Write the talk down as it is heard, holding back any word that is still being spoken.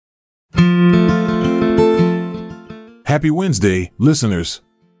Happy Wednesday, listeners.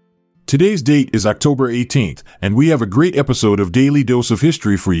 Today's date is October 18th, and we have a great episode of Daily Dose of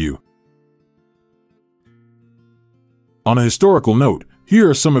History for you. On a historical note, here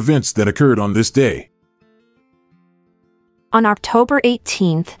are some events that occurred on this day. On October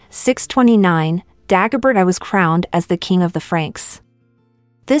 18th, 629, Dagobert I was crowned as the King of the Franks.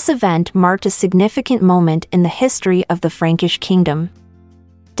 This event marked a significant moment in the history of the Frankish kingdom.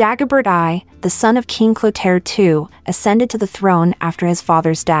 Dagobert I, the son of King Clotaire II, ascended to the throne after his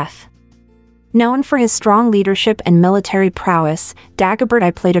father's death. Known for his strong leadership and military prowess, Dagobert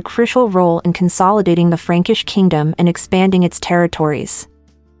I played a crucial role in consolidating the Frankish kingdom and expanding its territories.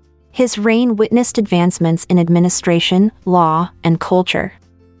 His reign witnessed advancements in administration, law, and culture.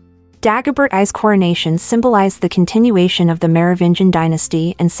 Dagobert I's coronation symbolized the continuation of the Merovingian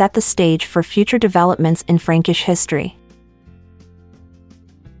dynasty and set the stage for future developments in Frankish history.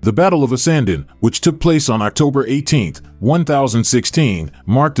 The Battle of Essendon, which took place on October 18, 1016,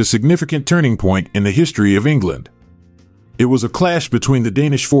 marked a significant turning point in the history of England. It was a clash between the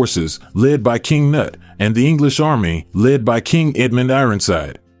Danish forces, led by King Knut, and the English army, led by King Edmund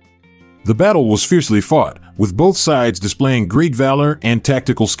Ironside. The battle was fiercely fought, with both sides displaying great valor and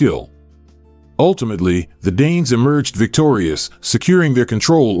tactical skill. Ultimately, the Danes emerged victorious, securing their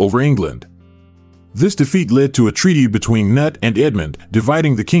control over England. This defeat led to a treaty between Knut and Edmund,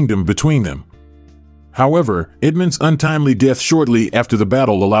 dividing the kingdom between them. However, Edmund's untimely death shortly after the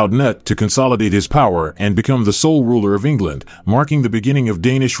battle allowed Knut to consolidate his power and become the sole ruler of England, marking the beginning of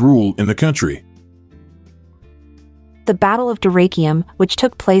Danish rule in the country. The Battle of Dyrrhachium, which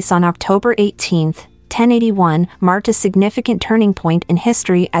took place on October 18, 1081, marked a significant turning point in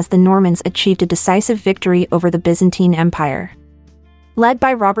history as the Normans achieved a decisive victory over the Byzantine Empire. Led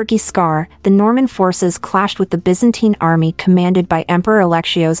by Robert Guiscard, the Norman forces clashed with the Byzantine army commanded by Emperor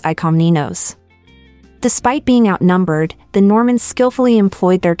Alexios I Komnenos. Despite being outnumbered, the Normans skillfully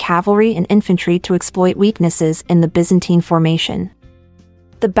employed their cavalry and infantry to exploit weaknesses in the Byzantine formation.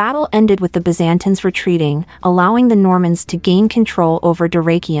 The battle ended with the Byzantines retreating, allowing the Normans to gain control over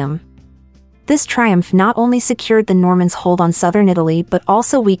Dyrrhachium. This triumph not only secured the Normans' hold on southern Italy but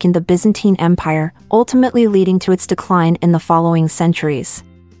also weakened the Byzantine Empire, ultimately leading to its decline in the following centuries.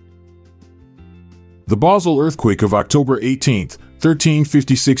 The Basel earthquake of October 18,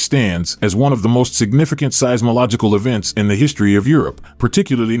 1356 stands as one of the most significant seismological events in the history of Europe,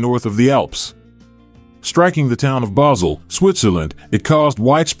 particularly north of the Alps. Striking the town of Basel, Switzerland, it caused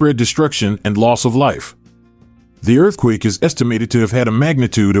widespread destruction and loss of life. The earthquake is estimated to have had a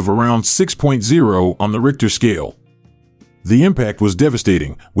magnitude of around 6.0 on the Richter scale. The impact was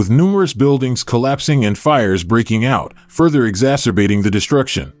devastating, with numerous buildings collapsing and fires breaking out, further exacerbating the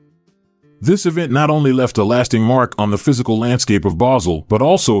destruction. This event not only left a lasting mark on the physical landscape of Basel, but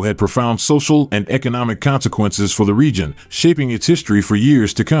also had profound social and economic consequences for the region, shaping its history for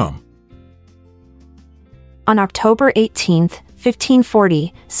years to come. On October 18,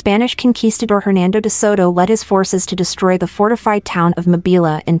 1540, Spanish conquistador Hernando de Soto led his forces to destroy the fortified town of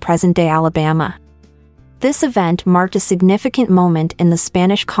Mobile in present-day Alabama. This event marked a significant moment in the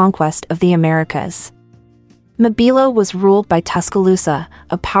Spanish conquest of the Americas. Mobile was ruled by Tuscaloosa,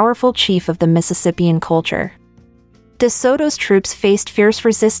 a powerful chief of the Mississippian culture. De Soto's troops faced fierce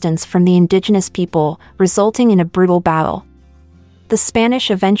resistance from the indigenous people, resulting in a brutal battle. The Spanish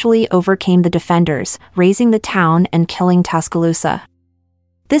eventually overcame the defenders, razing the town and killing Tuscaloosa.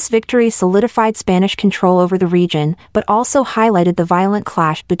 This victory solidified Spanish control over the region, but also highlighted the violent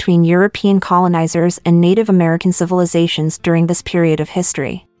clash between European colonizers and Native American civilizations during this period of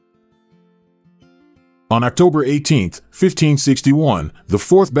history. On October 18, 1561, the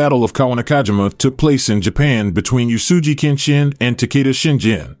Fourth Battle of Kawanakajima took place in Japan between Usuji Kenshin and Takeda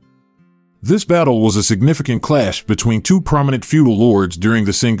Shinjin. This battle was a significant clash between two prominent feudal lords during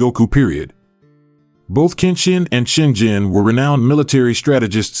the Sengoku period. Both Kenshin and Shinjin were renowned military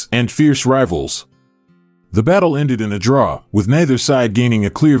strategists and fierce rivals. The battle ended in a draw, with neither side gaining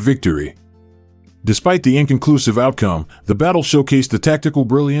a clear victory. Despite the inconclusive outcome, the battle showcased the tactical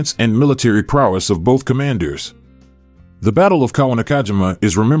brilliance and military prowess of both commanders. The Battle of Kawanakajima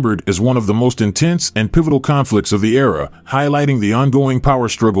is remembered as one of the most intense and pivotal conflicts of the era, highlighting the ongoing power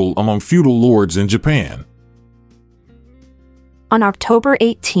struggle among feudal lords in Japan. On October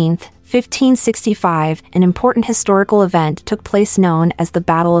 18, 1565, an important historical event took place known as the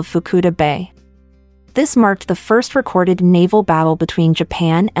Battle of Fukuda Bay. This marked the first recorded naval battle between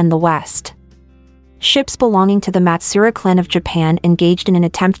Japan and the West. Ships belonging to the Matsura clan of Japan engaged in an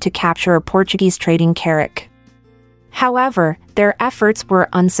attempt to capture a Portuguese trading carrack. However, their efforts were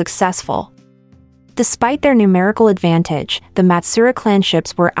unsuccessful. Despite their numerical advantage, the Matsura clan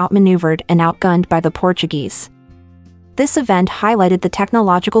ships were outmaneuvered and outgunned by the Portuguese. This event highlighted the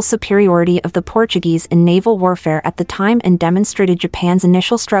technological superiority of the Portuguese in naval warfare at the time and demonstrated Japan's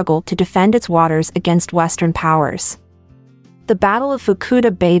initial struggle to defend its waters against Western powers. The Battle of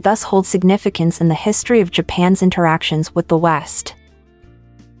Fukuda Bay thus holds significance in the history of Japan's interactions with the West.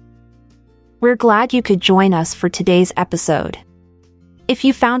 We're glad you could join us for today's episode. If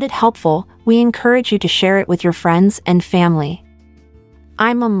you found it helpful, we encourage you to share it with your friends and family.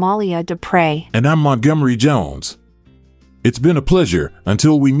 I'm Amalia Dupre. And I'm Montgomery Jones. It's been a pleasure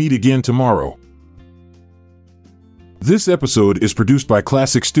until we meet again tomorrow. This episode is produced by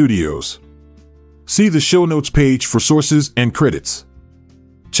Classic Studios. See the show notes page for sources and credits.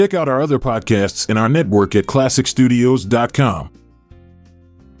 Check out our other podcasts in our network at classicstudios.com.